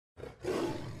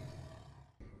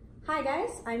Hi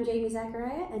guys, I'm Jamie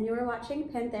Zachariah and you are watching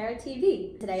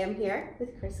PantheraTV. Today I'm here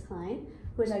with Cline,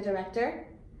 who is our Director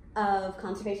of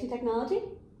Conservation Technology.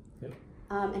 Yep.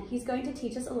 And he's going to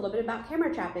teach us a little bit about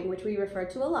camera trapping, which we refer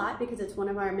to a lot because it's one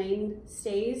of our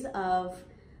mainstays of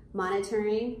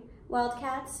monitoring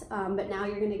wildcats. But now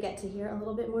you're going to get to hear a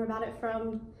little bit more about it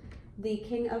from the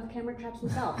king of camera traps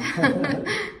himself.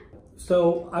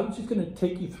 So I was just going to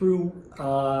take you through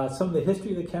some of the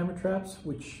history of the camera traps,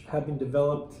 which have been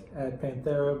developed at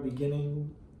Panthera beginning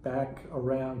back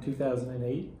around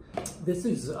 2008. This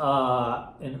is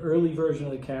an early version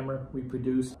of the camera we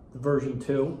produced, version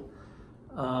 2.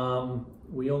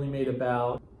 We only made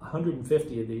about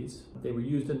 150 of these. They were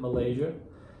used in Malaysia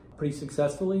pretty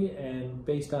successfully, and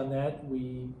based on that,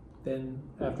 we then,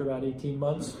 after about 18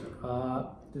 months,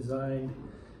 designed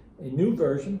a new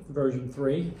version, version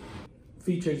 3.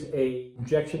 Features a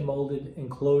injection molded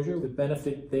enclosure, the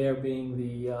benefit there being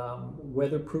the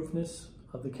weatherproofness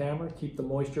of the camera, keep the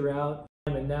moisture out.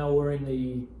 And now we're in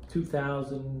the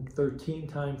 2013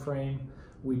 time frame.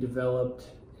 We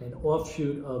developed an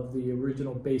offshoot of the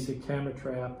original basic camera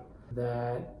trap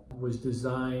that was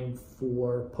designed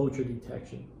for poacher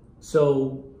detection.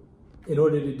 So in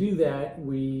order to do that,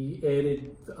 we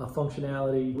added a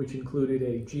functionality which included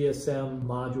a GSM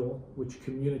module which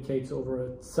communicates over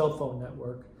a cell phone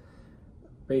network,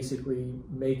 basically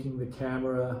making the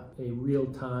camera a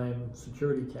real-time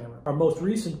security camera. Our most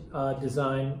recent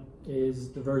design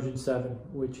is the version 7,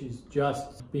 which is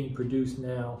just being produced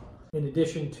now. In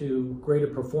addition to greater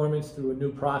performance through a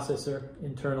new processor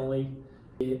internally,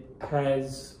 it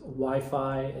has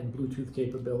Wi-Fi and Bluetooth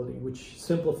capability, which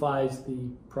simplifies the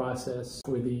process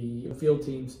for the field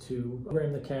teams to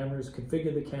program the cameras,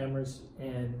 configure the cameras,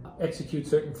 and execute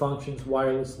certain functions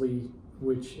wirelessly,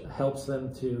 which helps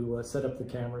them to set up the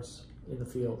cameras in the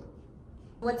field.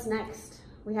 What's next?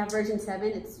 We have version 7.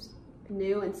 It's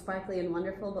new and sparkly and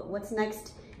wonderful, but what's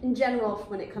next in general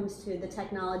when it comes to the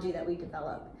technology that we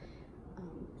develop?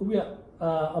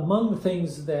 Among the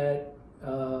things that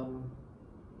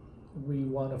we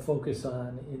want to focus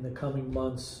on in the coming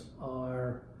months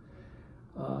are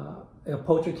a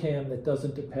poacher cam that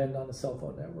doesn't depend on a cell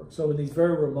phone network. So in these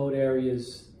very remote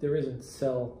areas, there isn't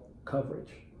cell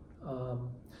coverage.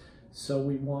 So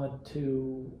we want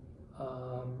to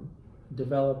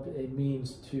develop a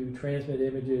means to transmit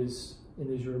images in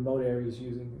these remote areas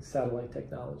using satellite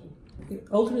technology.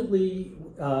 Ultimately,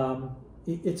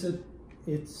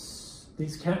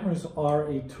 these cameras are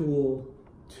a tool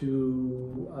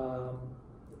to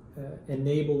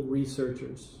enable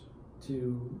researchers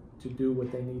to do what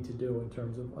they need to do in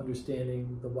terms of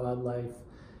understanding the wildlife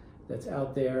that's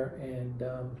out there and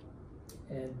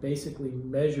basically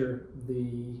measure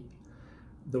the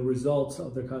results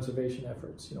of their conservation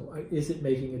efforts. You know, is it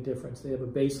making a difference? They have a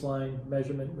baseline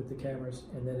measurement with the cameras,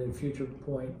 and then at a future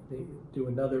point they do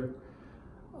another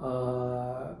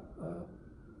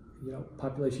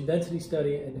population density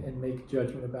study and make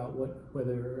judgment about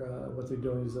whether what they're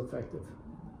doing is effective.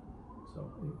 So.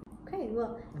 Okay,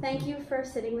 well, thank you for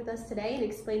sitting with us today and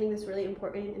explaining this really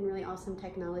important and really awesome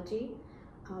technology,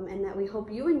 and that we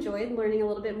hope you enjoyed learning a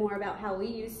little bit more about how we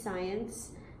use science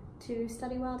to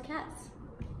study wild cats.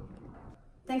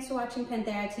 Thanks for watching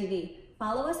Panthera TV.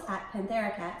 Follow us at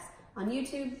PantheraCats on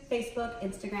YouTube, Facebook,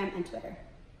 Instagram, and Twitter.